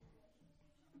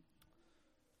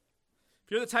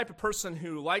If you're the type of person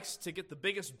who likes to get the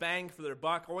biggest bang for their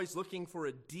buck, always looking for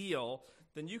a deal,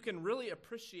 then you can really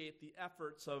appreciate the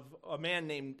efforts of a man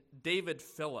named David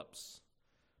Phillips.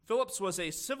 Phillips was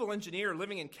a civil engineer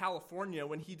living in California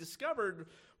when he discovered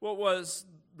what was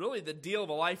really the deal of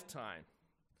a lifetime.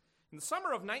 In the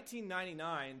summer of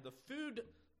 1999, the food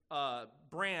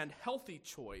brand Healthy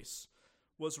Choice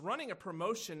was running a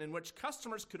promotion in which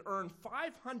customers could earn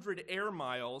 500 air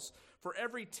miles for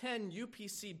every 10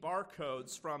 UPC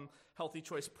barcodes from Healthy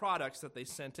Choice products that they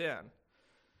sent in.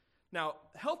 Now,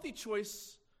 Healthy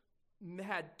Choice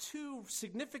had two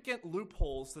significant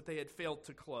loopholes that they had failed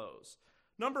to close.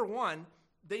 Number one,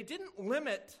 they didn't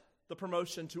limit the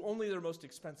promotion to only their most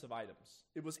expensive items.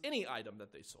 It was any item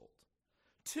that they sold.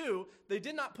 Two, they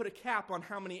did not put a cap on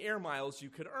how many air miles you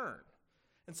could earn.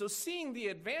 And so seeing the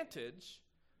advantage,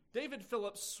 David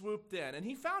Phillips swooped in, and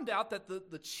he found out that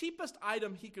the cheapest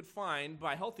item he could find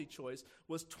by Healthy Choice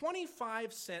was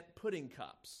 25-cent pudding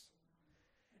cups.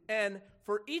 And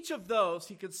for each of those,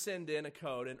 he could send in a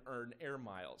code and earn air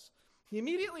miles. He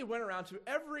immediately went around to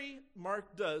every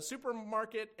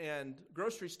supermarket and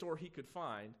grocery store he could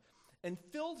find and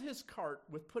filled his cart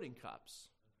with pudding cups.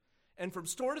 And from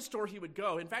store to store he would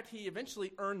go. In fact, he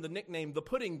eventually earned the nickname the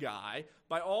Pudding Guy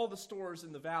by all the stores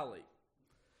in the valley.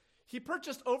 He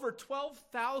purchased over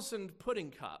 12,000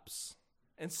 pudding cups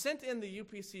and sent in the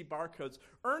UPC barcodes,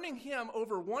 earning him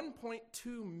over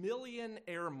 1.2 million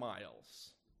air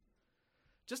miles.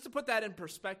 Just to put that in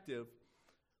perspective,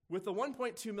 with the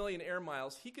 1.2 million air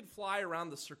miles, he could fly around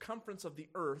the circumference of the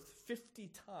earth 50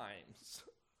 times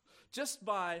just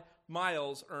by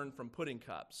miles earned from pudding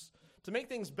cups. To make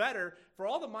things better, for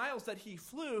all the miles that he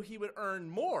flew, he would earn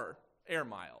more air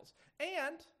miles.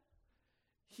 And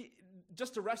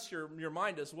just to rest your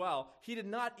mind as well, he did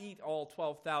not eat all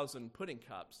 12,000 pudding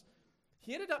cups.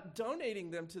 He ended up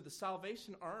donating them to the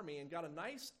Salvation Army and got a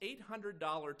nice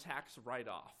 $800 tax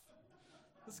write-off.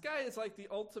 This guy is like the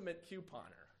ultimate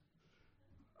couponer.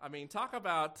 I mean, talk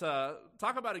about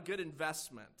a good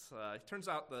investment. It turns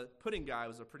out the pudding guy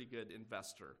was a pretty good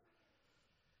investor.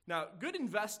 Now, good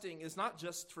investing is not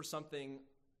just for something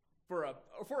for a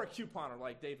couponer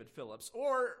like David Phillips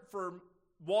or for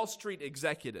Wall Street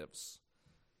executives.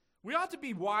 We ought to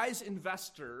be wise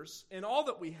investors in all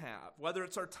that we have, whether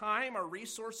it's our time, our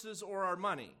resources, or our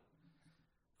money.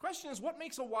 The question is, what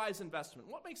makes a wise investment?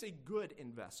 What makes a good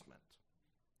investment?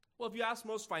 Well, if you ask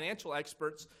most financial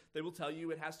experts, they will tell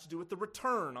you it has to do with the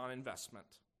return on investment.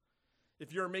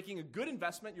 If you're making a good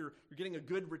investment, you're getting a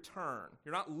good return.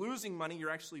 You're not losing money, you're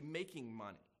actually making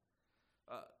money.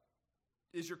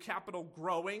 Is your capital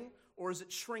growing or is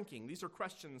it shrinking? These are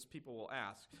questions people will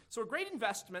ask. So a great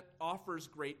investment offers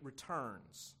great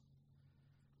returns.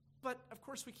 But, of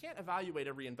course, we can't evaluate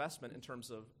every investment in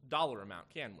terms of dollar amount,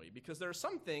 can we? Because there are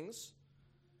some things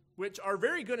which are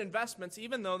very good investments,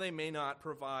 even though they may not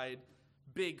provide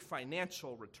big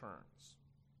financial returns.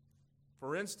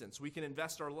 For instance, we can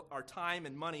invest our time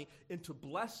and money into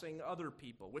blessing other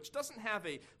people, which doesn't have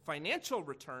a financial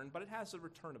return, but it has a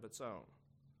return of its own.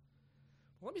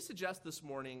 Let me suggest this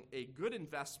morning a good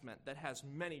investment that has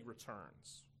many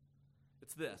returns.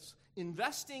 It's this: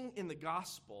 investing in the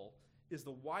gospel is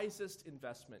the wisest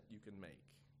investment you can make.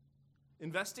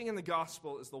 Investing in the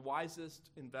gospel is the wisest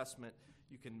investment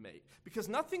you can make. Because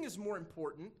nothing is more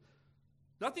important,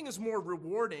 nothing is more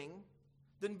rewarding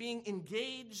than being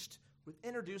engaged with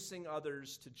introducing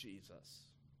others to Jesus.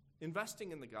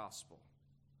 Investing in the gospel.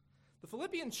 The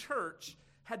Philippian church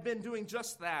had been doing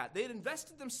just that. They had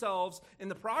invested themselves in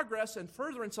the progress and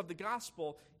furtherance of the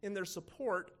gospel in their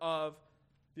support of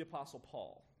the Apostle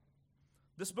Paul.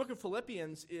 This book of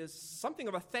Philippians is something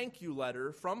of a thank you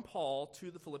letter from Paul to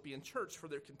the Philippian church for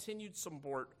their continued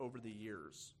support over the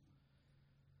years.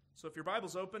 So if your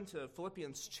Bible's open to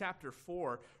Philippians chapter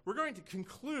 4, we're going to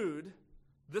conclude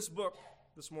this book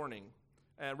this morning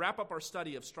and wrap up our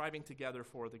study of striving together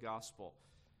for the gospel.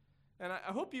 And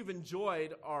I hope you've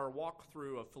enjoyed our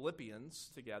walkthrough of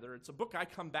Philippians together. It's a book I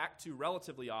come back to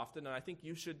relatively often, and I think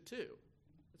you should too.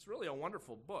 It's really a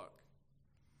wonderful book.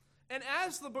 And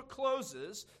as the book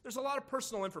closes, there's a lot of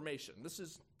personal information. This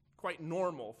is quite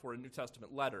normal for a New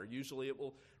Testament letter. Usually it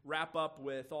will wrap up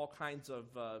with all kinds of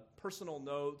personal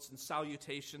notes and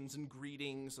salutations and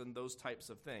greetings and those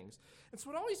types of things. And so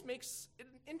it always makes it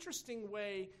an interesting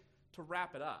way to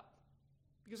wrap it up.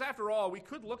 Because after all, we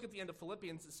could look at the end of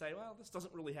Philippians and say, well, this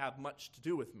doesn't really have much to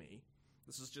do with me.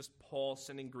 This is just Paul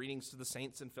sending greetings to the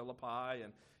saints in Philippi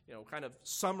and, kind of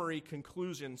summary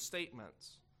conclusion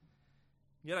statements.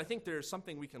 Yet I think there's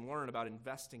something we can learn about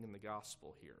investing in the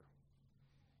gospel here.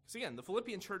 Because again, the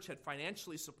Philippian church had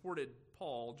financially supported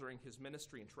Paul during his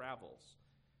ministry and travels.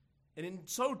 And in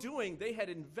so doing, they had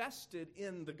invested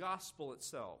in the gospel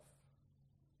itself.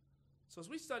 So as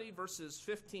we study verses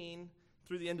 15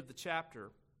 through the end of the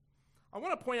chapter, I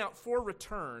want to point out 4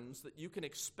 returns that you can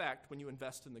expect when you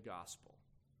invest in the gospel.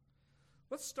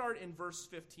 Let's start in verse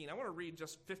 15. I want to read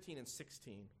just 15 and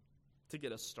 16 to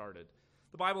get us started.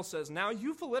 The Bible says, "Now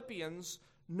you Philippians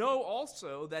know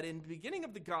also that in the beginning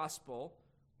of the gospel,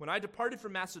 when I departed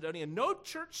from Macedonia, no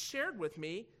church shared with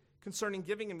me concerning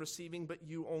giving and receiving, but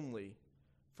you only.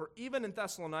 For even in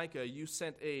Thessalonica you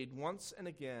sent aid once and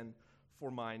again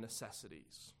for my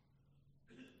necessities."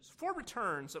 So 4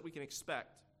 returns that we can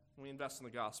expect when we invest in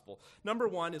the gospel. Number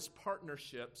 1 is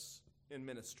partnerships in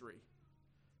ministry.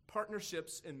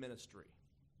 Partnerships in ministry.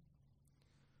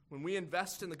 When we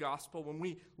invest in the gospel, when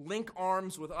we link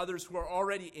arms with others who are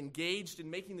already engaged in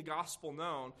making the gospel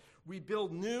known, we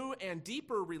build new and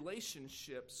deeper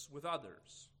relationships with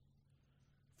others.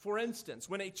 For instance,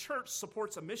 when a church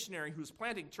supports a missionary who's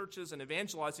planting churches and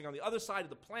evangelizing on the other side of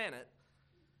the planet,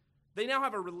 they now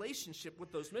have a relationship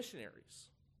with those missionaries.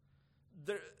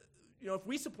 If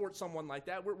we support someone like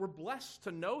that, we're blessed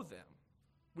to know them.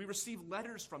 We receive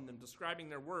letters from them describing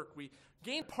their work. We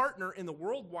gain partner in the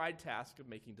worldwide task of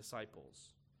making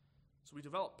disciples. So we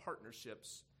develop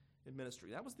partnerships in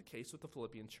ministry. That was the case with the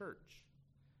Philippian church.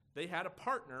 They had a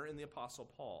partner in the Apostle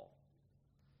Paul.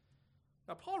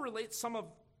 Now, Paul relates some of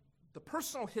the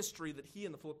personal history that he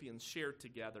and the Philippians shared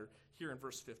together here in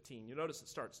verse 15. You notice it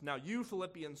starts, "Now you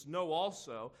Philippians know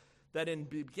also that in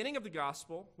the beginning of the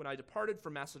gospel, when I departed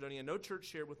from Macedonia, no church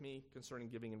shared with me concerning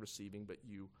giving and receiving, but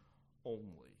you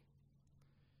only."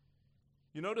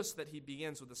 You notice that he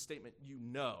begins with a statement, "You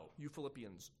know." You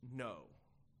Philippians know.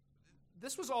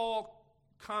 This was all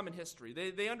common history.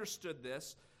 They understood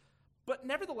this, but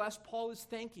nevertheless, Paul is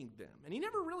thanking them. And he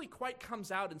never really quite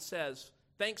comes out and says,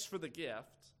 "Thanks for the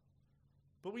gift."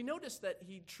 But we notice that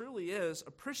he truly is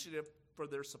appreciative for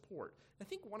their support. I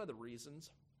think one of the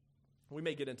reasons, we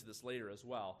may get into this later as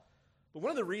well, but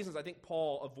one of the reasons I think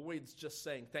Paul avoids just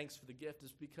saying thanks for the gift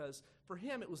is because for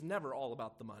him it was never all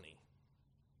about the money.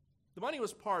 The money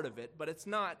was part of it, but it's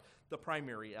not the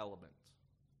primary element.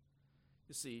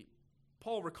 You see,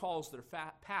 Paul recalls their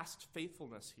past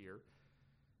faithfulness here,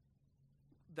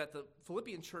 that the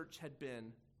Philippian church had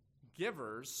been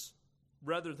givers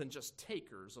rather than just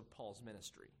takers of Paul's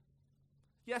ministry.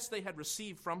 Yes, they had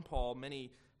received from Paul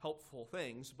many helpful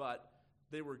things, but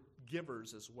they were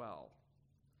givers as well.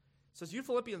 It says, "You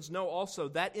Philippians know also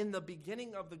that in the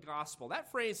beginning of the gospel,"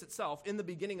 that phrase itself, "in the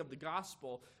beginning of the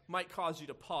gospel," might cause you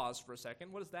to pause for a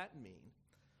second. What does that mean?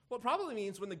 Well, it probably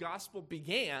means when the gospel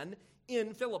began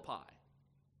in Philippi.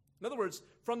 In other words,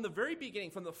 from the very beginning,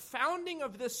 from the founding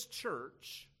of this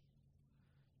church,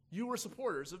 you were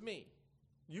supporters of me.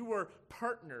 You were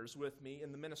partners with me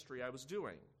in the ministry I was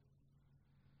doing.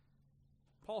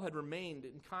 Paul had remained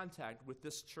in contact with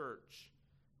this church,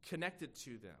 connected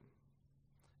to them.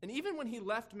 And even when he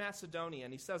left Macedonia,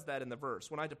 and he says that in the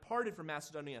verse, "When I departed from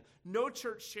Macedonia, no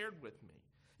church shared with me."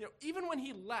 Even when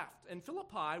he left, and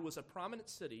Philippi was a prominent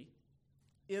city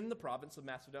in the province of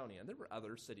Macedonia, and there were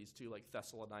other cities too, like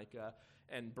Thessalonica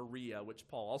and Berea, which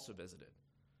Paul also visited.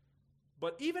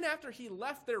 But even after he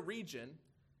left their region,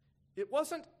 it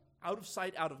wasn't out of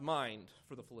sight, out of mind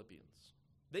for the Philippians.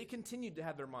 They continued to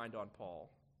have their mind on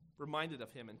Paul, reminded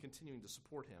of him and continuing to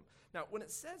support him. Now, when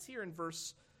it says here in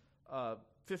verse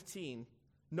 15,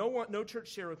 no church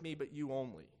share with me but you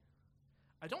only,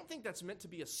 I don't think that's meant to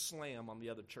be a slam on the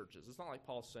other churches. It's not like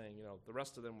Paul's saying, the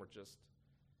rest of them were just,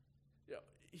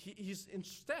 he's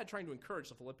instead trying to encourage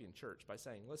the Philippian church by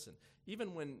saying, listen,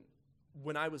 even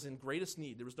when I was in greatest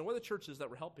need, there was no other churches that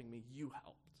were helping me, you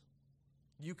helped.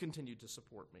 You continued to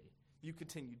support me. You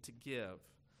continued to give.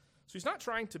 So he's not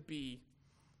trying to be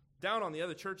down on the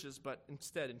other churches, but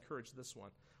instead encourage this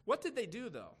one. What did they do,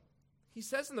 though? He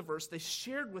says in the verse, they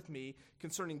shared with me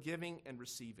concerning giving and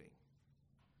receiving.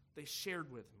 They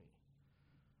shared with me.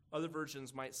 Other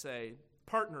versions might say,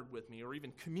 partnered with me, or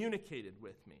even communicated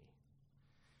with me.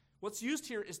 What's used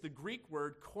here is the Greek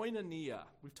word koinonia.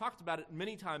 We've talked about it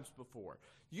many times before.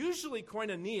 Usually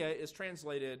koinonia is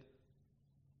translated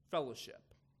fellowship.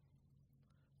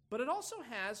 But it also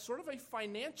has sort of a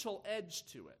financial edge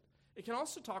to it. It can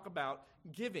also talk about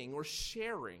giving or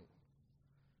sharing.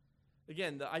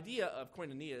 Again, the idea of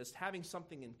koinonia is having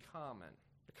something in common,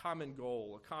 a common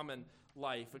goal, a common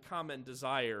life, a common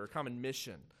desire, a common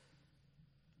mission.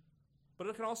 But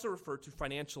it can also refer to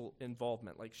financial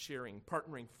involvement, like sharing,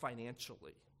 partnering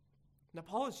financially. Now,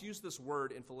 Paul has used this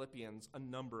word in Philippians a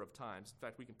number of times. In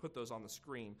fact, we can put those on the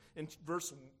screen. In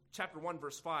chapter 1,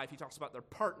 verse 5, he talks about their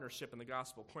partnership in the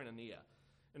gospel, koinonia.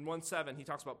 In 1:7, he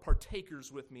talks about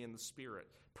partakers with me in the Spirit,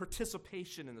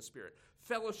 participation in the Spirit,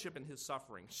 fellowship in his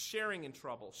suffering, sharing in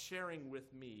trouble, sharing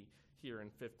with me here in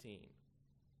 15.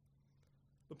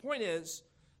 The point is,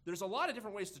 there's a lot of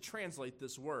different ways to translate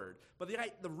this word, but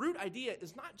the root idea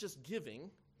is not just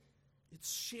giving,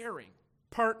 it's sharing,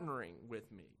 partnering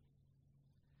with me.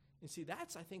 You see,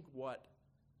 that's, I think, what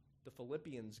the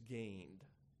Philippians gained.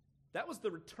 That was the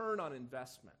return on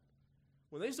investment.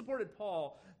 When they supported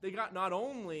Paul, they got not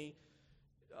only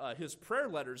his prayer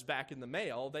letters back in the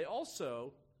mail, they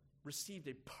also received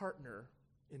a partner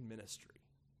in ministry,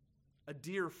 a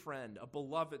dear friend, a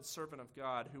beloved servant of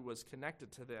God who was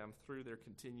connected to them through their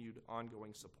continued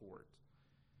ongoing support.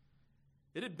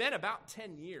 It had been about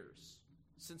 10 years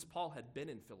since Paul had been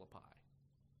in Philippi.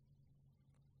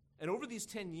 And over these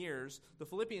 10 years, the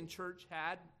Philippian church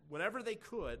had, whenever they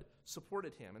could,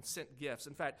 supported him and sent gifts.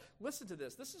 In fact, listen to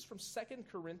this. This is from 2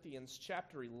 Corinthians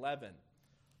chapter 11.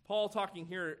 Paul talking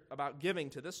here about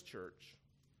giving to this church.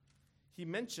 He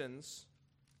mentions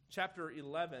chapter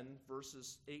 11,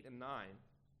 verses 8 and 9.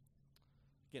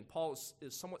 Again, Paul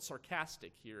is somewhat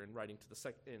sarcastic here in writing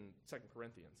to in 2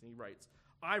 Corinthians. And he writes,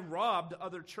 I robbed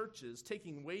other churches,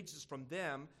 taking wages from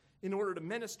them in order to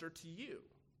minister to you.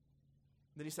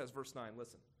 Then he says, verse 9,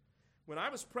 listen. When I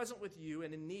was present with you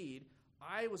and in need,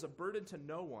 I was a burden to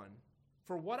no one.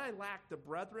 For what I lacked, the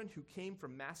brethren who came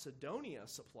from Macedonia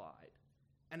supplied.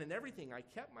 And in everything I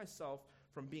kept myself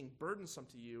from being burdensome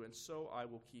to you, and so I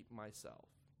will keep myself.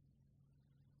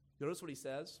 Notice what he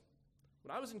says?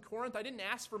 When I was in Corinth, I didn't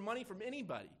ask for money from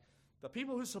anybody. The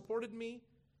people who supported me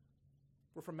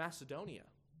were from Macedonia,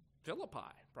 Philippi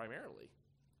primarily.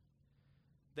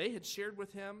 They had shared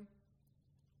with him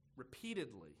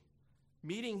repeatedly,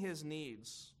 meeting his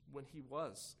needs when he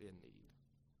was in need.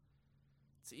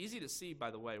 It's easy to see, by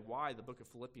the way, why the book of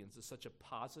Philippians is such a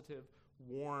positive,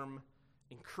 warm,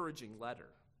 encouraging letter.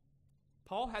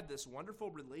 Paul had this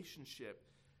wonderful relationship,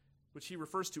 which he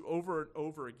refers to over and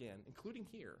over again, including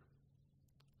here,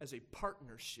 as a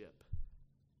partnership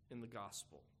in the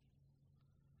gospel.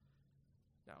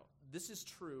 Now, this is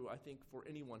true, I think, for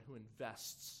anyone who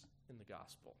invests in the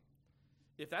gospel.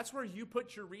 If that's where you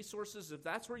put your resources, if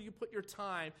that's where you put your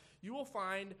time, you will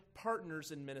find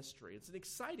partners in ministry. It's an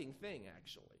exciting thing,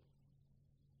 actually.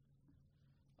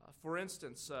 For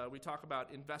instance, we talk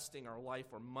about investing our life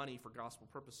or money for gospel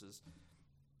purposes.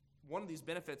 One of these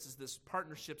benefits is this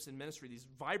partnerships in ministry, these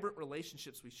vibrant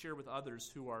relationships we share with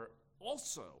others who are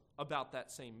also about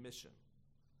that same mission.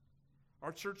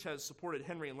 Our church has supported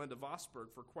Henry and Linda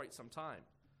Vosberg for quite some time.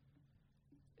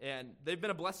 And they've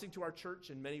been a blessing to our church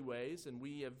in many ways, and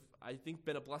we have, I think,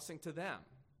 been a blessing to them.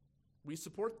 We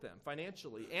support them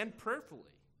financially and prayerfully.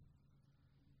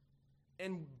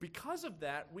 And because of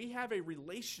that, we have a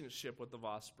relationship with the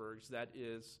Vosbergs that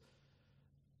is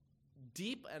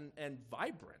deep and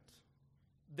vibrant.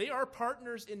 They are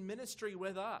partners in ministry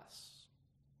with us.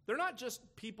 They're not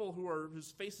just people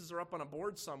whose faces are up on a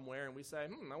board somewhere and we say,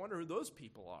 I wonder who those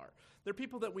people are. They're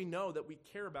people that we know, that we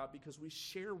care about because we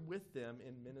share with them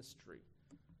in ministry.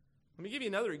 Let me give you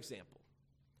another example.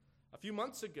 A few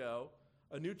months ago,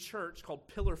 a new church called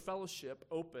Pillar Fellowship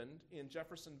opened in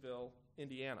Jeffersonville,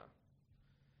 Indiana.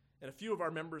 And a few of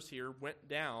our members here went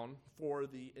down for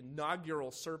the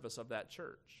inaugural service of that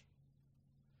church.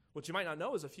 What you might not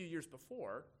know is a few years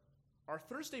before, our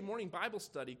Thursday morning Bible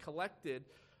study collected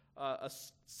a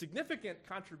significant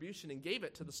contribution and gave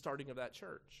it to the starting of that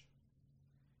church.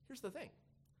 Here's the thing.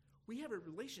 We have a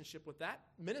relationship with that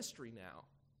ministry now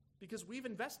because we've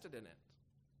invested in it.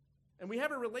 And we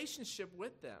have a relationship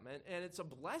with them, and it's a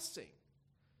blessing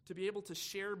to be able to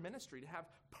share ministry, to have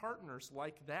partners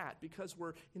like that because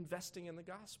we're investing in the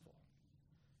gospel,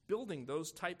 building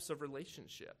those types of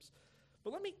relationships.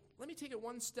 But let me take it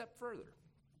one step further.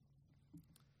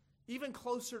 Even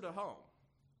closer to home,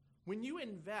 when you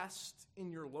invest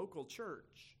in your local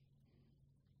church,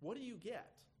 what do you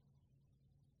get?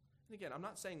 And again, I'm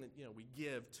not saying that we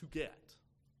give to get.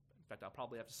 In fact, I'll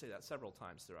probably have to say that several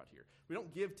times throughout here. We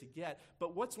don't give to get,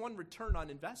 but what's one return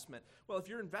on investment? Well, if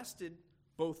you're invested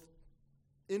both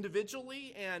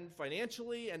individually and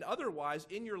financially and otherwise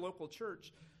in your local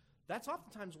church, that's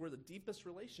oftentimes where the deepest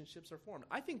relationships are formed.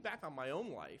 I think back on my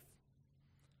own life.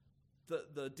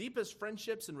 The deepest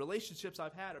friendships and relationships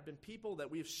I've had have been people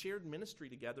that we have shared ministry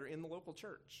together in the local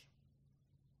church.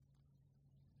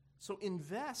 So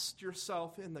invest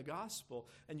yourself in the gospel,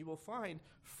 and you will find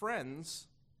friends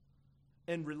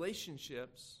and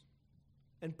relationships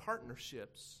and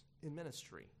partnerships in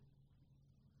ministry.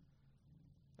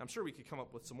 I'm sure we could come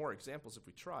up with some more examples if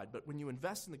we tried, but when you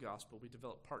invest in the gospel, we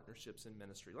develop partnerships in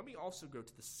ministry. Let me also go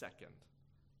to the second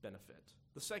benefit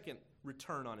The second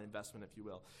return on investment, if you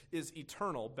will, is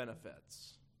eternal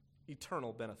benefits.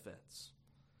 Eternal benefits.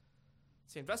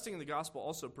 See, investing in the gospel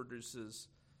also produces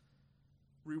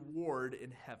reward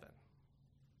in heaven.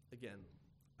 Again,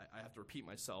 I have to repeat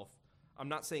myself. I'm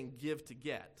not saying give to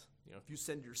get. If you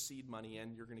send your seed money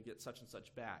in, you're going to get such and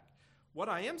such back. What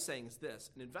I am saying is this: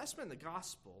 an investment in the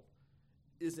gospel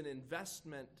is an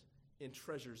investment in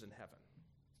treasures in heaven.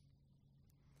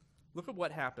 Look at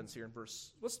what happens here in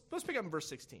let's pick up in verse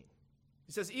 16.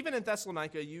 He says, even in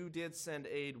Thessalonica, you did send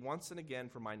aid once and again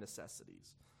for my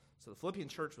necessities. So the Philippian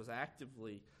church was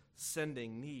actively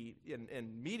sending need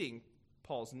and meeting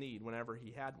Paul's need whenever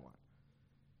he had one.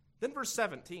 Then verse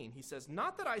 17, he says,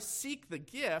 not that I seek the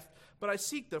gift, but I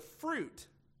seek the fruit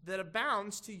that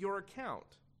abounds to your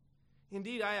account.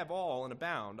 Indeed, I have all and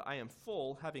abound. I am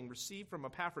full, having received from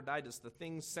Epaphroditus the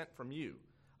things sent from you,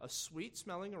 a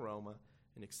sweet-smelling aroma,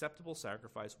 an acceptable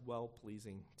sacrifice,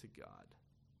 well-pleasing to God.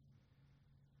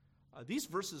 These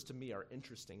verses to me are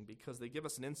interesting because they give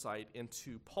us an insight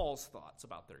into Paul's thoughts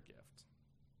about their gift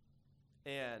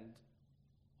and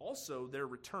also their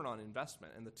return on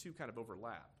investment, and the two kind of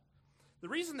overlap. The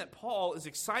reason that Paul is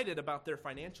excited about their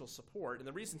financial support and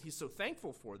the reason he's so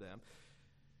thankful for them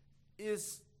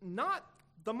is not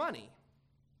the money.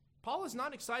 Paul is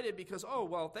not excited because,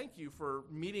 thank you for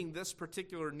meeting this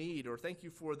particular need, or thank you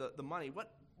for the money.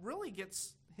 What really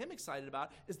gets him excited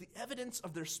about is the evidence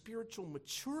of their spiritual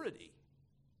maturity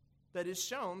that is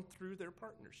shown through their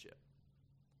partnership.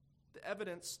 The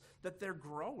evidence that they're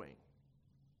growing.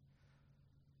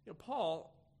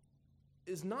 Paul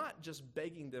is not just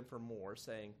begging them for more,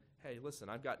 saying, hey, listen,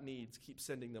 I've got needs, keep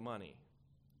sending the money.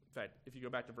 In fact, if you go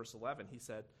back to verse 11, he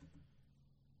said,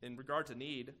 in regard to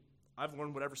need, I've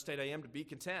learned whatever state I am to be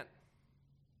content.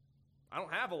 I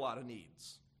don't have a lot of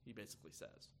needs, he basically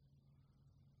says.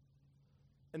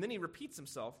 And then he repeats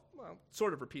himself,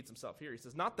 sort of repeats himself here. He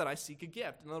says, not that I seek a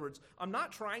gift. In other words, I'm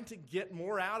not trying to get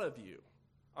more out of you.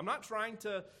 I'm not trying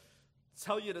to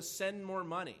tell you to send more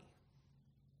money.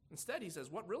 Instead, he says,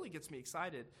 what really gets me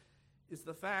excited is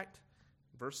the fact,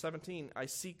 verse 17, I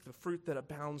seek the fruit that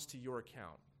abounds to your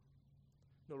account.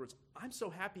 In other words, I'm so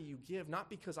happy you give, not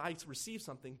because I receive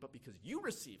something, but because you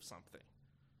receive something.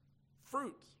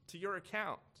 Fruit to your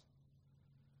account.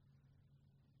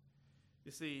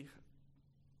 You see,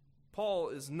 Paul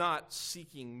is not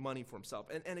seeking money for himself.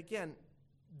 And again,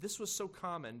 this was so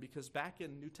common because back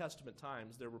in New Testament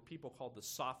times, there were people called the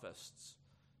sophists,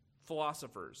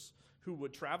 philosophers, who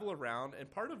would travel around, and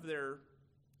part of their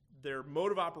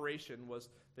mode of operation was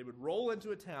they would roll into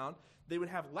a town, they would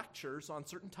have lectures on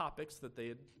certain topics that they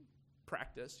had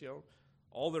practiced,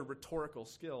 all their rhetorical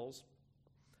skills,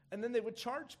 and then they would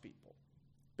charge people.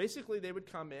 Basically, they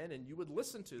would come in and you would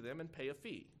listen to them and pay a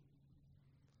fee.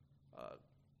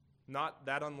 Not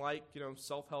that unlike,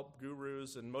 self-help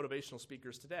gurus and motivational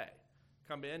speakers today.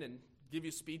 Come in and give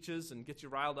you speeches and get you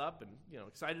riled up and,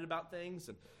 excited about things.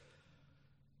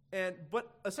 But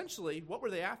essentially, what were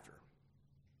they after?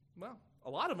 Well, a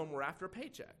lot of them were after a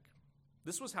paycheck.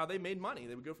 This was how they made money.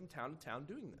 They would go from town to town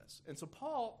doing this. And so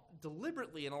Paul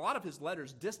deliberately, in a lot of his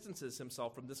letters, distances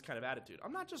himself from this kind of attitude.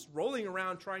 I'm not just rolling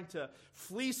around trying to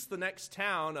fleece the next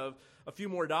town of a few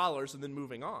more dollars and then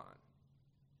moving on.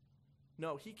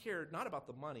 No, he cared not about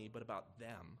the money, but about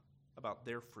them, about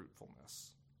their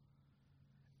fruitfulness.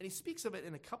 And he speaks of it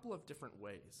in a couple of different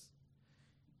ways.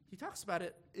 He talks about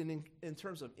it in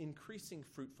terms of increasing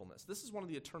fruitfulness. This is one of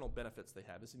the eternal benefits they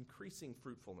have, is increasing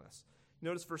fruitfulness.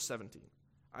 Notice verse 17.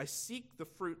 I seek the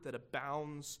fruit that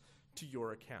abounds to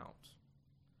your account.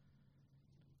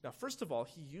 Now, first of all,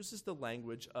 he uses the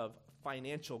language of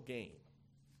financial gain.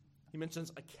 He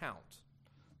mentions account,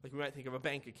 like we might think of a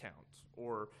bank account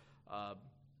or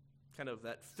kind of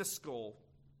that fiscal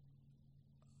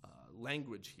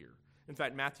language here. In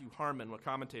fact, Matthew Harmon, a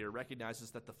commentator,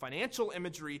 recognizes that the financial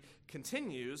imagery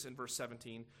continues in verse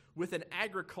 17 with an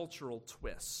agricultural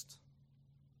twist.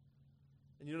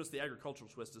 And you notice the agricultural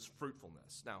twist is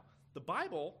fruitfulness. Now, the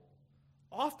Bible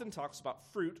often talks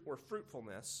about fruit or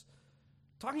fruitfulness,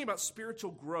 talking about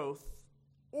spiritual growth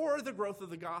or the growth of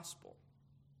the gospel.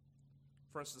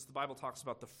 For instance, the Bible talks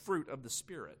about the fruit of the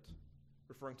Spirit,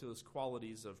 referring to those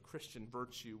qualities of Christian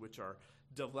virtue which are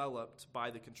developed by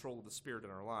the control of the Spirit in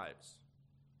our lives.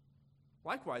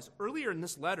 Likewise, earlier in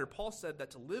this letter, Paul said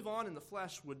that to live on in the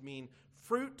flesh would mean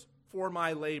fruit for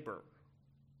my labor.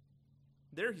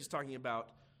 There he's talking about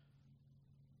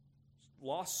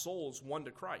lost souls won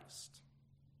to Christ.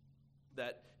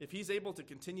 That if he's able to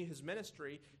continue his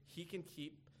ministry, he can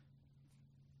keep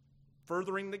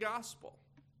furthering the gospel.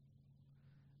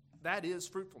 that is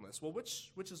fruitfulness. Well,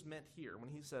 which is meant here when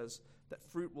he says that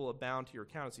fruit will abound to your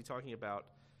account? Is he talking about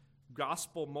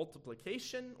gospel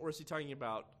multiplication, or is he talking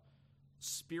about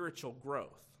spiritual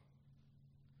growth?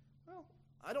 Well,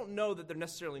 I don't know that there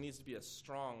necessarily needs to be a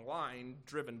strong line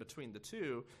driven between the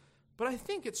two, but I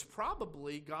think it's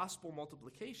probably gospel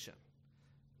multiplication.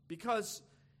 Because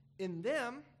in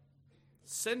them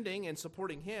sending and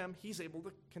supporting him, he's able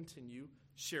to continue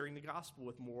sharing the gospel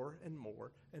with more and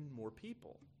more and more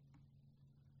people.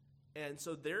 And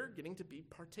so they're getting to be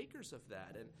partakers of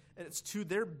that, and it's to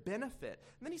their benefit.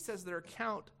 And then he says their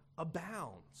account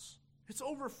abounds. It's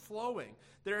overflowing.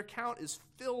 Their account is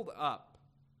filled up.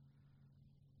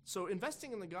 So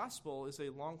investing in the gospel is a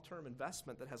long-term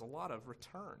investment that has a lot of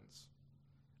returns.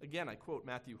 Again, I quote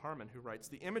Matthew Harmon, who writes,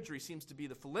 "The imagery seems to be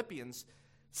the Philippians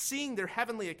seeing their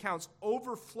heavenly accounts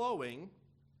overflowing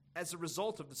as a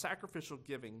result of the sacrificial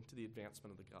giving to the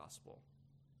advancement of the gospel."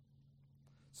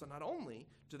 So not only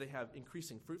do they have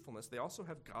increasing fruitfulness, they also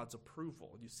have God's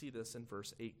approval. You see this in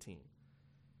verse 18.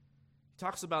 He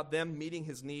talks about them meeting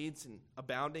his needs and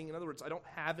abounding. In other words, I don't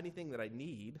have anything that I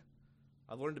need.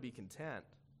 I've learned to be content.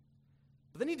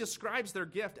 But then he describes their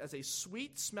gift as a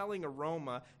sweet-smelling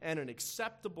aroma and an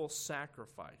acceptable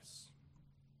sacrifice.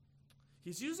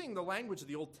 He's using the language of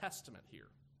the Old Testament here,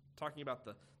 talking about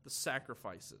the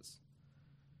sacrifices.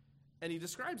 And he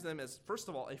describes them as, first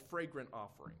of all, a fragrant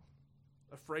offering.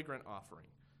 A fragrant offering.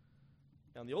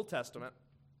 Now, in the Old Testament,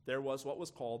 there was what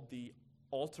was called the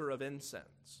altar of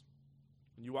incense.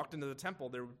 When you walked into the temple,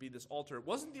 there would be this altar. It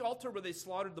wasn't the altar where they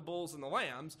slaughtered the bulls and the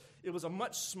lambs. It was a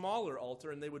much smaller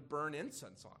altar, and they would burn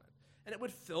incense on it. And it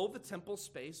would fill the temple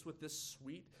space with this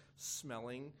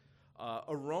sweet-smelling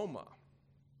aroma.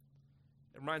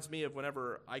 It reminds me of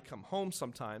whenever I come home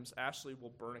sometimes, Ashley will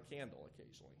burn a candle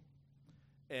occasionally.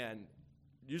 And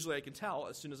usually I can tell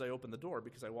as soon as I open the door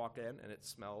because I walk in and it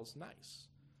smells nice.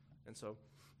 And so,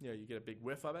 you get a big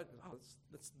whiff of it. Oh,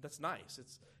 that's nice.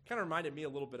 It's kind of reminded me a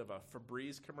little bit of a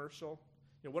Febreze commercial.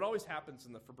 What always happens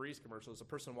in the Febreze commercial is a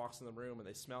person walks in the room and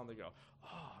they smell and they go,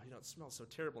 oh, it smells so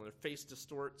terrible, and their face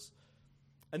distorts.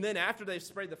 And then after they've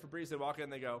sprayed the Febreze, they walk in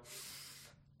and they go,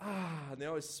 and they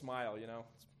always smile, It's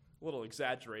a little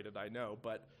exaggerated, I know,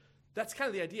 but that's kind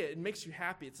of the idea. It makes you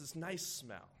happy. It's this nice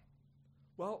smell.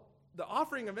 Well, the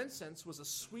offering of incense was a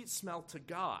sweet smell to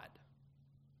God.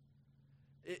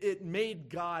 It made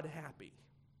God happy.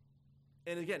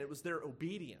 And again, it was their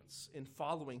obedience in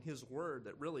following his word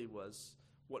that really was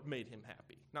what made him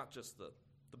happy, not just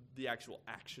the actual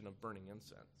action of burning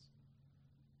incense.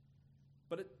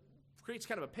 But it creates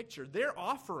kind of a picture. Their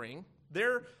offering,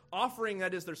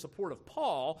 that is their support of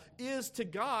Paul, is to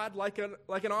God like an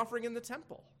offering in the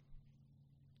temple.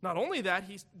 Not only that,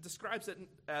 he describes it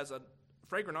as a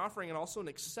fragrant offering and also an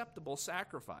acceptable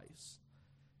sacrifice.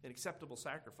 An acceptable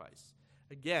sacrifice.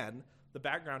 Again, the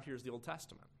background here is the Old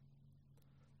Testament.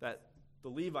 That the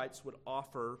Levites would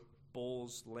offer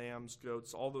bulls, lambs,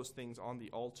 goats, all those things on the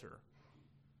altar.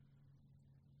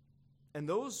 And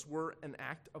those were an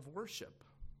act of worship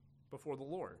before the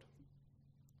Lord.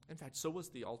 In fact, so was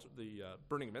the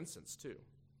burning of incense too.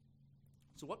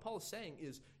 So what Paul is saying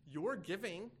is your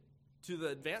giving to the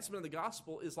advancement of the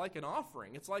gospel is like an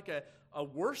offering. It's like a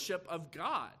worship of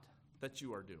God that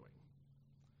you are doing.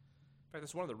 In fact,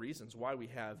 that's one of the reasons why we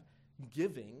have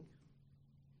giving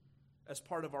as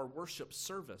part of our worship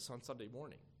service on Sunday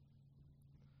morning.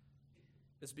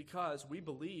 It's because we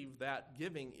believe that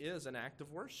giving is an act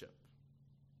of worship.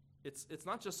 It's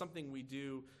not just something we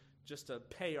do just to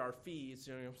pay our fees,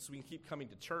 so we can keep coming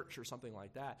to church or something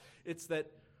like that. It's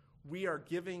that we are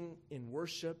giving in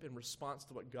worship in response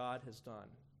to what God has done.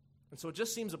 And so it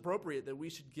just seems appropriate that we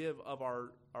should give of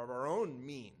our own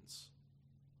means.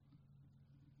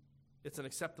 It's an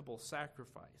acceptable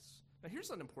sacrifice. Now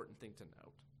here's an important thing to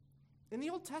note. In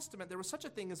the Old Testament, there was such a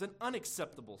thing as an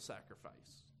unacceptable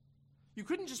sacrifice. You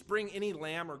couldn't just bring any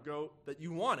lamb or goat that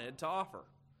you wanted to offer.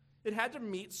 It had to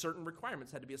meet certain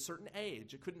requirements. It had to be a certain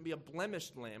age. It couldn't be a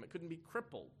blemished lamb. It couldn't be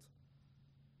crippled.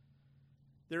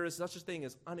 There is such a thing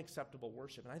as unacceptable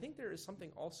worship. And I think there is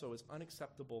something also as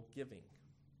unacceptable giving.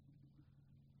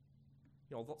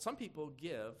 Some people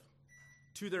give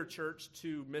to their church,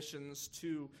 to missions,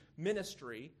 to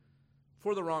ministry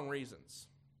for the wrong reasons.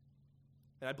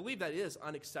 And I believe that is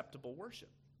unacceptable worship.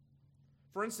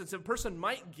 For instance, if a person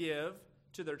might give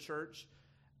to their church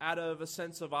out of a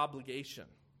sense of obligation,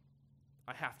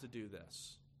 I have to do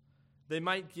this. They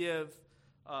might give,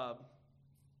 I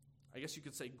guess you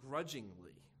could say,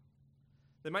 grudgingly.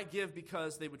 They might give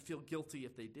because they would feel guilty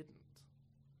if they didn't.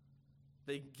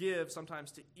 They give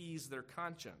sometimes to ease their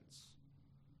conscience,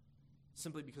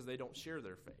 simply because they don't share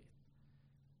their faith.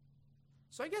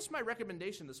 So I guess my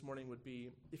recommendation this morning would be,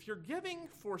 if you're giving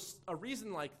for a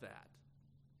reason like that,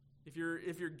 if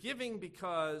you're giving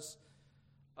because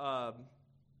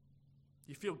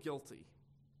you feel guilty,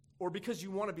 or because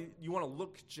you want to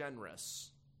look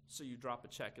generous, so you drop a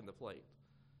check in the plate.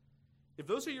 If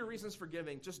those are your reasons for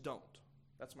giving, just don't.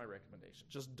 That's my recommendation.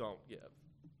 Just don't give.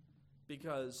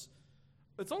 Because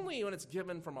it's only when it's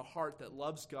given from a heart that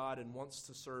loves God and wants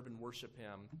to serve and worship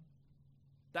Him,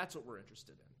 that's what we're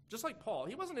interested in. Just like Paul,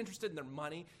 he wasn't interested in their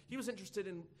money. He was interested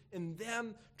in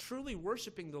them truly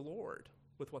worshiping the Lord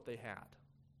with what they had.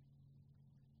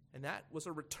 And that was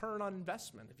a return on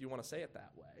investment, if you want to say it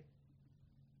that way.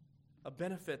 A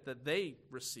benefit that they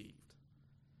received.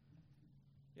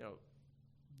 You know,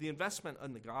 the investment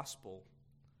in the gospel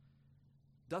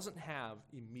doesn't have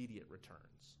immediate returns.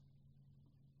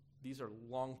 These are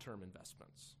long-term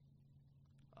investments.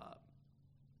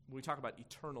 When we talk about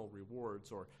eternal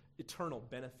rewards or eternal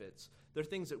benefits, they're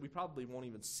things that we probably won't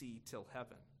even see till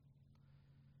heaven.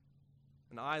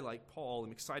 And I, like Paul,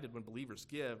 am excited when believers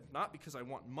give, not because I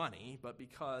want money, but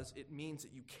because it means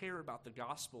that you care about the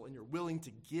gospel and you're willing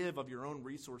to give of your own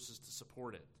resources to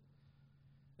support it.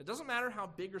 It doesn't matter how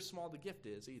big or small the gift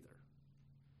is either.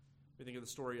 We think of the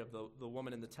story of the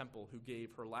woman in the temple who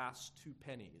gave her last 2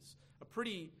 pennies. A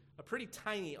pretty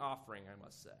tiny offering, I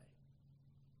must say.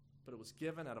 But it was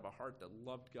given out of a heart that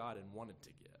loved God and wanted to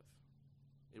give.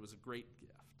 It was a great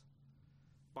gift.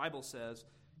 The Bible says,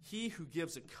 "He who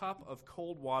gives a cup of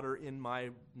cold water in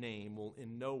my name will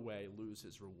in no way lose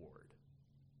his reward."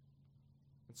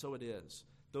 And so it is.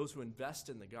 Those who invest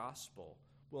in the gospel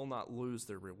will not lose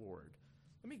their reward.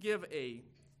 Let me give a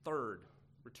third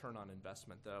return on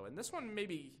investment, though. And this one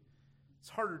maybe it's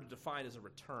harder to define as a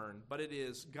return, but it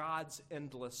is God's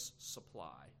endless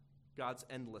supply. God's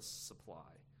endless supply.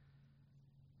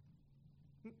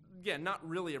 Again, not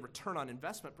really a return on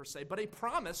investment per se, but a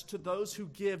promise to those who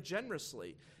give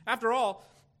generously. After all,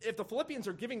 if the Philippians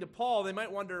are giving to Paul, they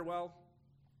might wonder, well,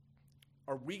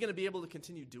 are we going to be able to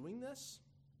continue doing this?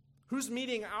 Who's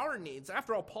meeting our needs?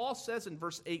 After all, Paul says in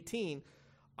verse 18,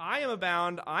 "I am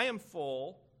abound, I am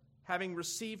full, having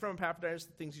received from Epaphroditus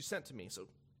the things you sent to me." So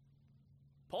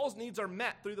Paul's needs are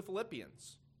met through the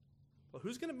Philippians. Well,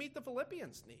 who's going to meet the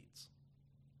Philippians' needs?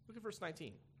 Look at verse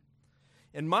 19.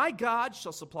 "And my God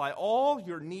shall supply all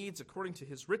your needs according to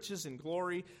his riches in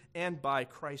glory and by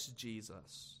Christ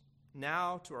Jesus.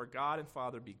 Now to our God and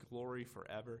Father be glory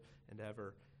forever and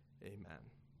ever. Amen."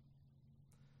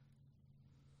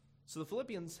 So the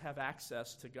Philippians have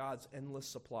access to God's endless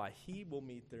supply. He will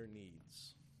meet their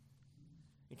needs.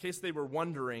 In case they were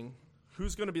wondering,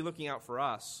 who's going to be looking out for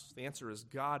us? The answer is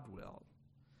God will.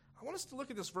 I want us to look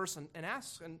at this verse and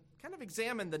ask and kind of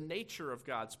examine the nature of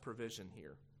God's provision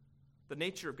here. The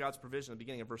nature of God's provision at the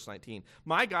beginning of verse 19.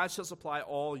 "My God shall supply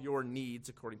all your needs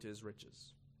according to his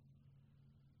riches."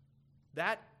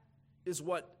 That is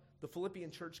what the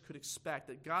Philippian church could expect,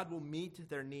 that God will meet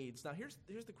their needs. Now, here's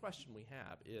the question we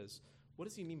have is, what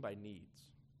does he mean by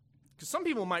needs? Because some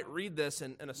people might read this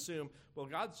and assume, well,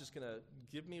 God's just going to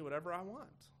give me whatever I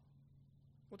want.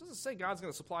 Well, it doesn't say God's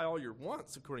going to supply all your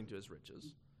wants according to his riches.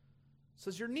 It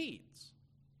says your needs.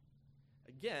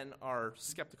 Again, our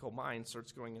skeptical mind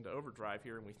starts going into overdrive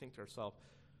here, and we think to ourselves,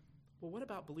 well, what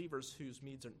about believers whose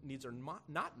needs are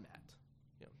not met?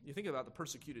 You think about the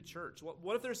persecuted church.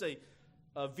 What if there's a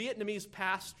Vietnamese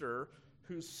pastor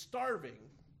who's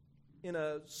starving in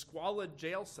a squalid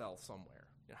jail cell somewhere?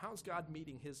 How's God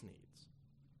meeting his needs?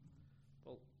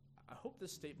 Well, I hope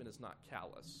this statement is not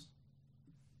callous.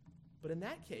 But in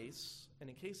that case, and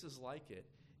in cases like it,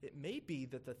 it may be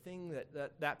that the thing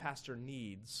that pastor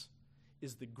needs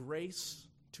is the grace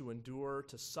to endure,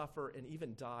 to suffer, and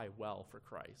even die well for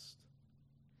Christ.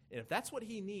 And if that's what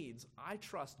he needs, I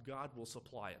trust God will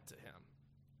supply it to him.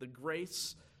 The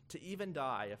grace to even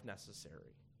die if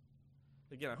necessary.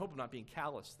 Again, I hope I'm not being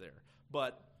callous there.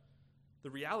 But the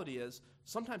reality is,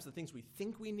 sometimes the things we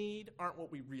think we need aren't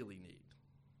what we really need.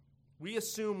 We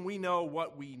assume we know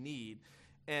what we need.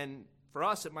 And for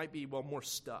us, it might be, well, more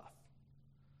stuff.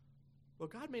 Well,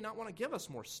 God may not want to give us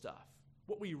more stuff.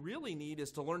 What we really need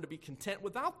is to learn to be content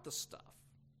without the stuff.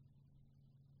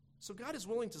 So God is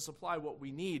willing to supply what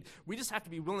we need. We just have to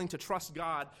be willing to trust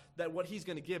God that what he's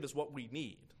going to give is what we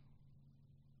need.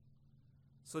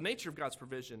 So the nature of God's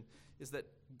provision is that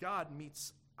God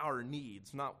meets our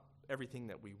needs, not everything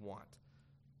that we want.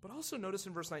 But also notice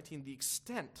in verse 19 the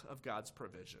extent of God's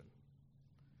provision.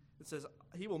 It says,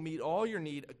 he will meet all your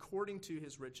need according to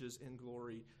his riches in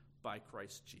glory by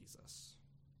Christ Jesus.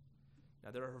 Now,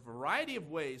 there are a variety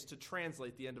of ways to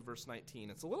translate the end of verse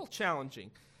 19. It's a little challenging.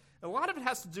 A lot of it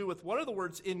has to do with what are the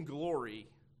words "in glory"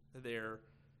 there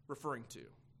referring to?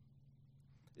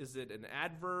 Is it an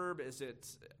adverb? Is it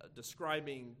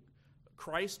describing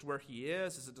Christ where he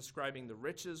is? Is it describing the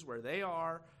riches where they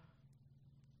are?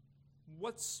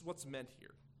 What's meant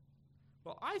here?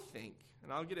 Well, I think,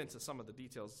 and I'll get into some of the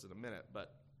details in a minute,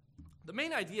 but the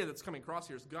main idea that's coming across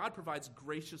here is God provides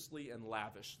graciously and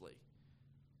lavishly.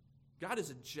 God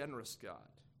is a generous God,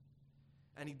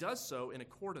 and he does so in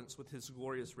accordance with his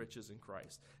glorious riches in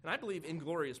Christ. And I believe in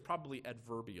glory is probably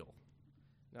adverbial.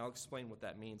 Now, I'll explain what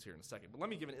that means here in a second, but let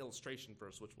me give an illustration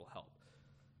first, which will help.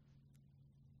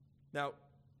 Now,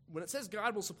 when it says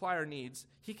God will supply our needs,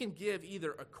 he can give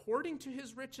either according to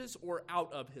his riches or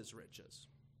out of his riches.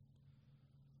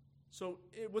 So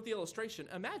with the illustration,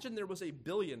 imagine there was a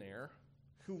billionaire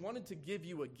who wanted to give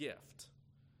you a gift.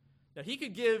 Now, he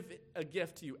could give a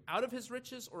gift to you out of his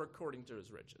riches or according to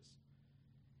his riches.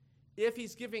 If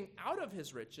he's giving out of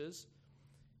his riches,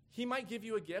 he might give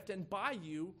you a gift and buy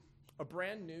you a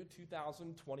brand new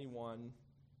 2021,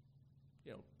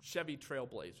 Chevy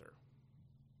Trailblazer.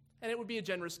 And it would be a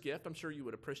generous gift. I'm sure you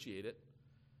would appreciate it.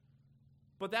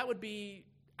 But that would be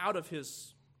out of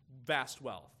his vast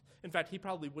wealth. In fact, he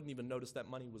probably wouldn't even notice that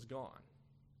money was gone.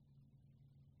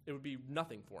 It would be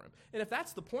nothing for him. And if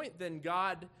that's the point, then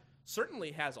God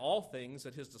certainly has all things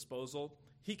at his disposal.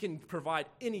 He can provide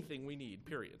anything we need,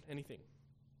 period, anything.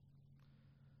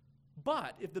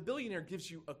 But if the billionaire gives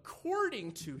you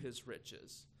according to his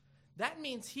riches, that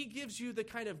means he gives you the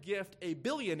kind of gift a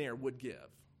billionaire would give.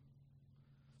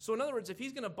 So in other words, if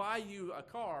he's going to buy you a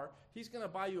car, he's going to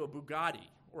buy you a Bugatti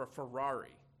or a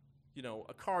Ferrari,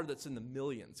 a car that's in the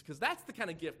millions, because that's the kind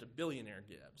of gift a billionaire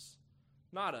gives,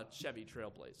 not a Chevy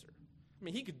Trailblazer. I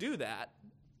mean, he could do that,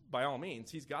 by all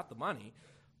means. He's got the money,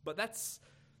 but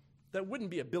that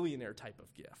wouldn't be a billionaire type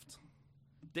of gift.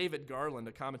 David Garland,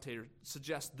 a commentator,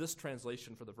 suggests this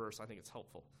translation for the verse. I think it's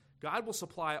helpful. God will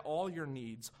supply all your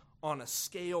needs on a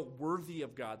scale worthy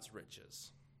of God's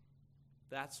riches.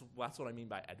 That's what I mean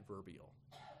by adverbial.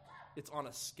 It's on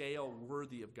a scale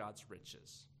worthy of God's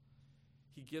riches.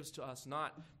 He gives to us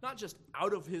not just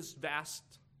out of his vast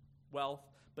wealth,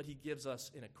 but he gives us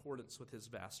in accordance with his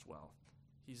vast wealth.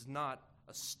 He's not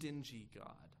a stingy God.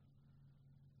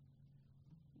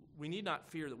 We need not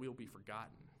fear that we will be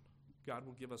forgotten. God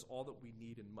will give us all that we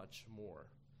need and much more.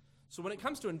 So when it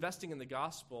comes to investing in the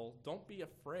gospel, don't be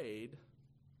afraid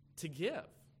to give.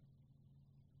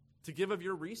 To give of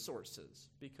your resources,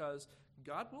 because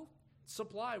God will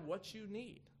supply what you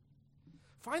need.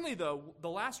 Finally, though, the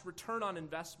last return on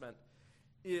investment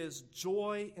is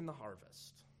joy in the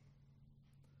harvest.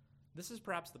 This is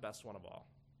perhaps the best one of all.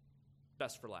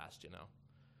 Best for last,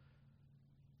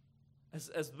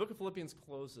 As the book of Philippians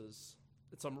closes,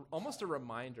 it's almost a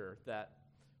reminder that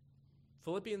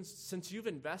Philippians, since you've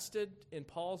invested in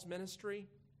Paul's ministry,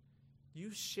 you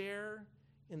share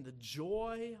in the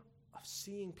joy of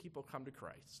seeing people come to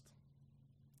Christ.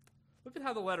 Look at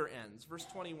how the letter ends. Verse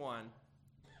 21.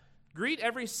 Greet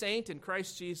every saint in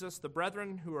Christ Jesus. The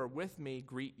brethren who are with me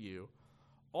greet you.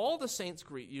 All the saints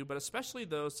greet you, but especially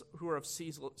those who are of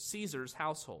Caesar's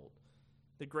household.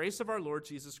 The grace of our Lord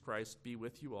Jesus Christ be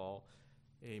with you all.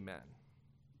 Amen.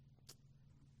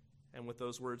 And with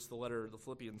those words, the letter of the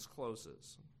Philippians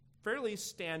closes. Fairly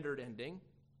standard ending.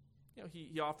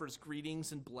 He offers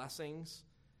greetings and blessings.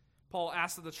 Paul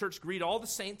asks that the church greet all the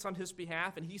saints on his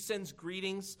behalf, and he sends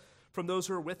greetings from those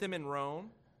who are with him in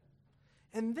Rome.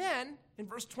 And then, in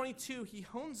verse 22, he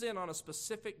hones in on a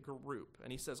specific group,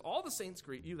 and he says, all the saints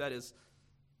greet you, that is,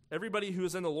 everybody who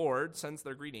is in the Lord sends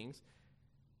their greetings.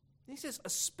 And he says,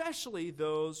 especially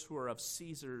those who are of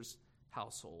Caesar's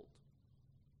household.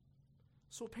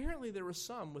 So apparently there were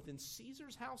some within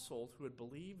Caesar's household who had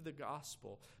believed the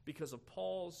gospel because of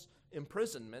Paul's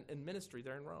imprisonment and ministry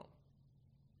there in Rome.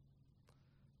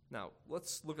 Now,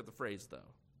 let's look at the phrase, though,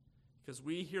 because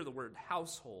we hear the word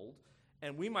household,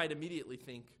 and we might immediately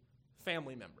think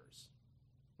family members.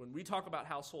 When we talk about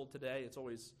household today, it's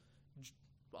always,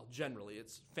 generally,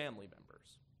 it's family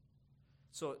members.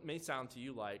 So it may sound to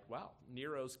you like, wow,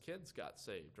 Nero's kids got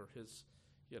saved, or his,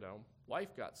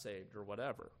 wife got saved, or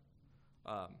whatever.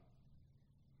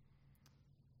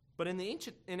 But in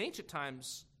ancient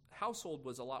times, household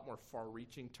was a lot more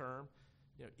far-reaching term.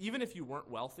 Even if you weren't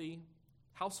wealthy,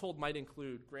 household might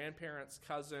include grandparents,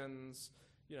 cousins,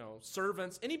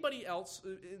 servants, anybody else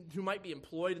who might be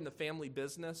employed in the family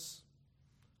business,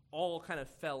 all kind of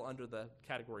fell under the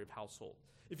category of household.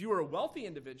 If you were a wealthy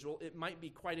individual, it might be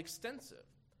quite extensive.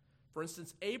 For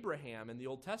instance, Abraham in the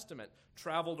Old Testament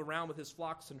traveled around with his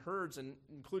flocks and herds and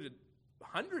included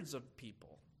hundreds of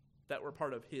people that were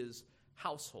part of his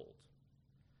household.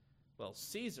 Well,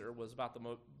 Caesar was about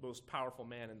the most powerful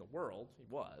man in the world. He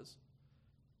was.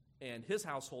 And his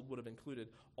household would have included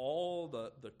all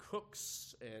the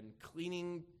cooks and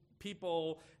cleaning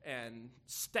people and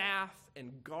staff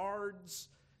and guards.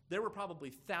 There were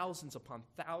probably thousands upon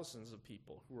thousands of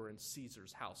people who were in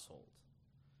Caesar's household.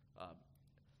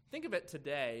 Think of it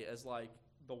today as like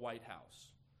the White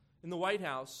House. In the White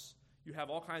House, you have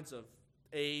all kinds of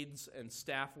aides and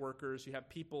staff workers. You have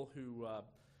people who,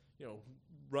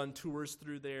 run tours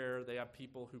through there. They have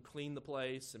people who clean the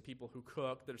place and people who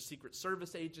cook. There's Secret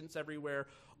Service agents everywhere.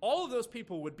 All of those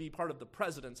people would be part of the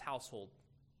president's household,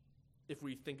 if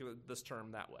we think of this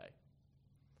term that way.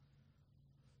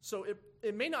 So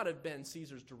it may not have been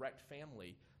Caesar's direct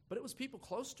family, but it was people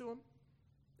close to him.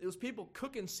 It was people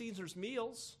cooking Caesar's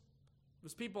meals. It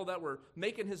was people that were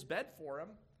making his bed for him,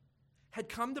 had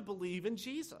come to believe in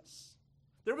Jesus.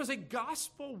 There was a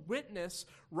gospel witness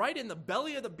right in the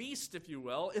belly of the beast, if you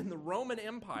will, in the Roman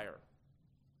Empire.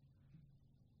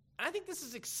 I think this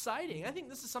is exciting. I think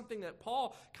this is something that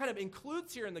Paul kind of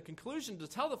includes here in the conclusion to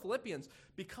tell the Philippians,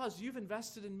 because you've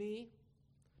invested in me,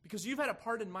 because you've had a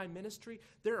part in my ministry,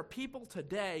 there are people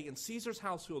today in Caesar's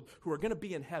household who are going to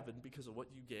be in heaven because of what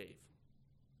you gave.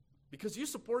 Because you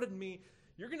supported me,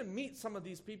 you're going to meet some of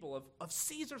these people of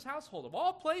Caesar's household, of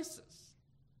all places,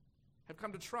 have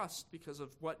come to trust because of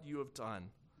what you have done.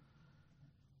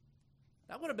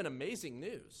 That would have been amazing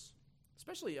news.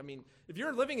 Especially, if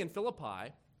you're living in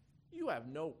Philippi, you have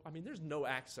there's no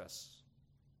access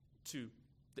to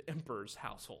the emperor's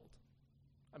household.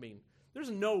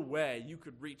 There's no way you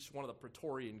could reach one of the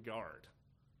Praetorian Guard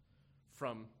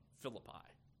from Philippi.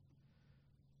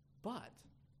 But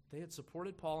they had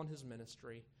supported Paul in his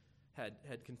ministry,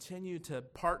 had continued to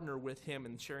partner with him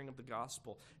in sharing of the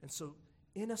gospel. And so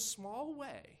in a small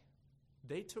way,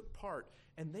 they took part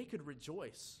and they could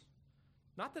rejoice.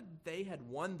 Not that they had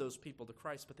won those people to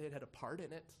Christ, but they had had a part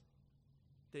in it.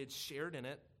 They had shared in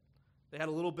it. They had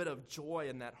a little bit of joy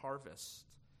in that harvest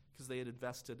because they had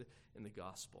invested in the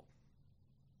gospel.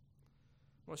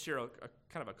 I want to share a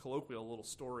kind of a colloquial little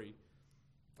story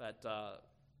that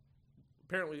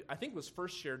apparently I think was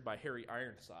first shared by Harry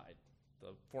Ironside,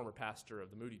 the former pastor of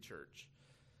the Moody Church.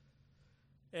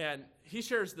 And he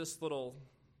shares this little,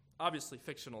 obviously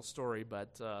fictional story,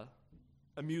 but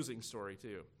amusing story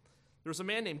too. There was a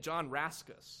man named John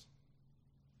Raskus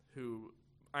who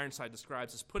Ironside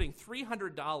describes as putting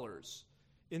 $300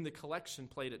 in the collection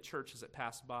plate at church as it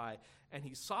passed by, and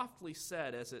he softly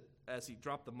said as he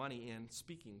dropped the money in,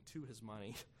 speaking to his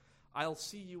money, "I'll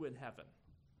see you in heaven."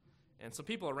 And some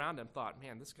people around him thought,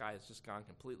 man, this guy has just gone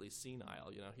completely senile.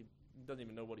 He doesn't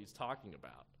even know what he's talking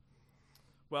about.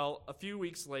 Well, a few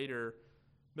weeks later,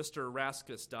 Mr.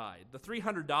 Raskus died. The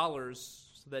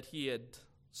 $300 that he had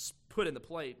put in the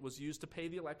plate was used to pay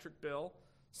the electric bill.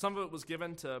 Some of it was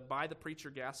given to buy the preacher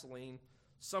gasoline.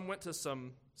 Some went to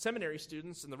some seminary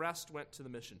students, and the rest went to the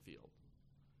mission field.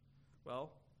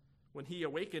 Well, when he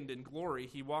awakened in glory,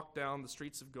 he walked down the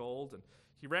streets of gold, and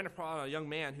he ran upon a young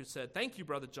man who said, "Thank you,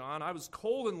 Brother John. I was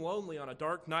cold and lonely on a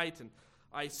dark night, and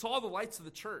I saw the lights of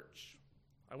the church.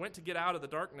 I went to get out of the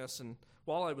darkness, and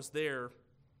while I was there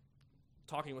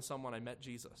talking with someone, I met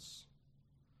Jesus."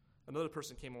 Another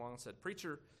person came along and said,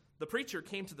 the preacher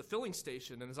came to the filling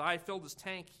station, and as I filled his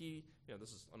tank,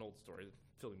 this is an old story,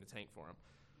 filling the tank for him.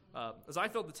 As I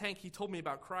filled the tank, he told me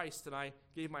about Christ, and I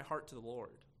gave my heart to the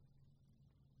Lord.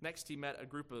 Next, he met a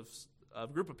group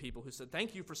of people who said,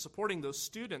 "Thank you for supporting those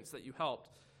students that you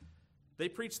helped. They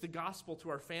preached the gospel to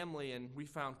our family, and we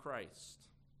found Christ."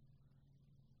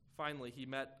 Finally, he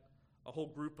met a whole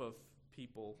group of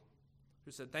people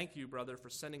who said, "Thank you, brother,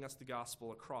 for sending us the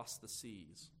gospel across the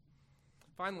seas."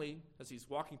 Finally, as he's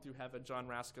walking through heaven, John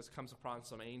Raskus comes upon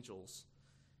some angels.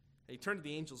 And he turned to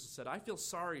the angels and said, "I feel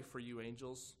sorry for you,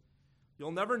 angels.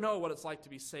 You'll never know what it's like to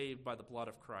be saved by the blood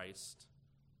of Christ."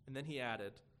 And then he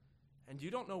added, "And you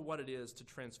don't know what it is to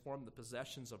transform the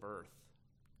possessions of earth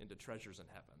into treasures in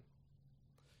heaven."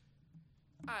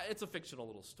 It's a fictional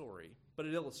little story, but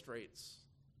it illustrates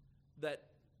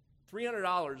that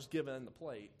 $300 given in the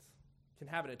plate can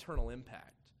have an eternal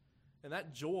impact. And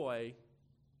that joy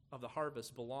of the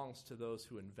harvest belongs to those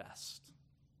who invest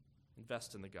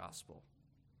in the gospel.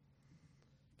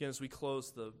 Again, as we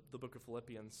close the book of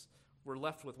Philippians, we're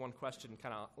left with one question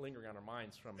kind of lingering on our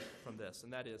minds from this,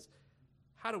 and that is,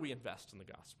 how do we invest in the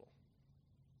gospel?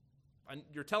 And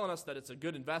you're telling us that it's a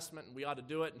good investment and we ought to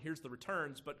do it, and here's the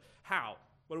returns, but how?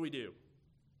 What do we do?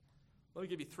 Let me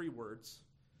give you 3 words.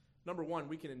 Number 1,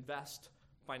 we can invest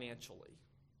financially.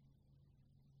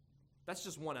 That's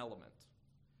just one element.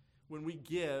 When we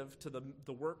give to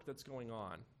the work that's going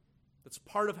on, that's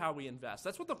part of how we invest.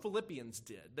 That's what the Philippians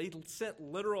did. They sent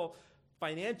literal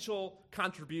financial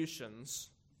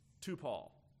contributions to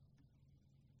Paul.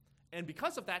 And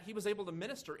because of that, he was able to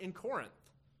minister in Corinth.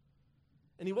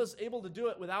 And he was able to do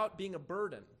it without being a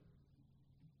burden.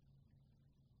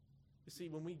 You see,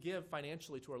 when we give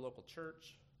financially to our local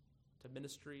church, to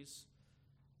ministries,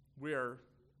 we are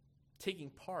taking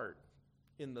part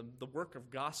in the work of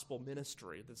gospel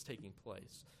ministry that's taking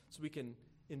place. So we can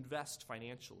invest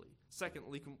financially.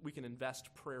 Secondly, we can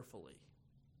invest prayerfully.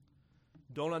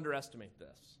 Don't underestimate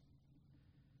this.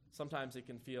 Sometimes it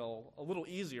can feel a little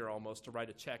easier almost to write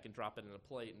a check and drop it in a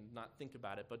plate and not think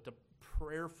about it, but to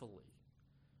prayerfully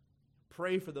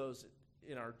pray for those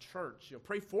in our church.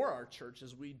 Pray for our church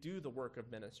as we do the work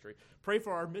of ministry. Pray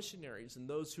for our missionaries and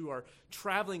those who are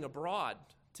traveling abroad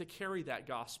to carry that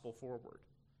gospel forward.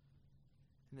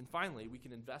 And then finally, we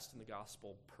can invest in the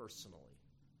gospel personally,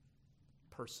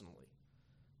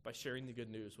 by sharing the good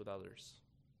news with others,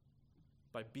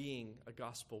 by being a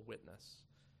gospel witness.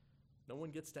 No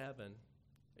one gets to heaven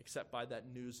except by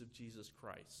that news of Jesus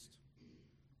Christ,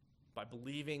 by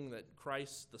believing that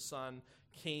Christ, the Son,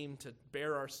 came to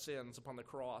bear our sins upon the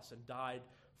cross and died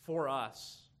for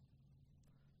us.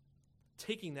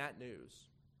 Taking that news.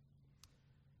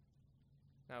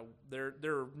 Now, there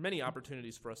are many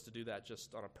opportunities for us to do that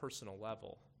just on a personal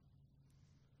level.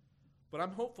 But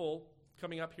I'm hopeful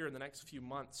coming up here in the next few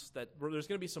months that there's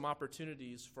going to be some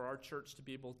opportunities for our church to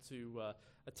be able to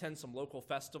attend some local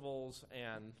festivals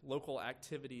and local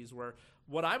activities where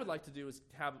what I would like to do is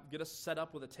get us set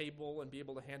up with a table and be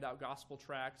able to hand out gospel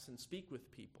tracts and speak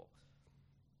with people.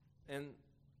 And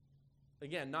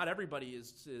again, not everybody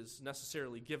is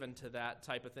necessarily given to that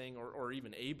type of thing or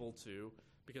even able to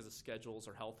because of schedules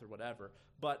or health or whatever.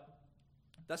 But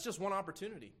that's just one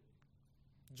opportunity.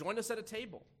 Join us at a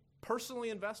table. Personally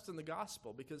invest in the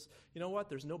gospel because you know what?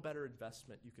 There's no better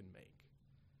investment you can make.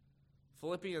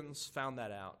 Philippians found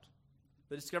that out.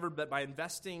 They discovered that by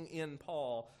investing in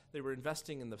Paul, they were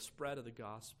investing in the spread of the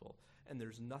gospel. And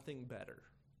there's nothing better.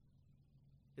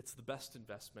 It's the best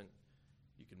investment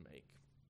you can make.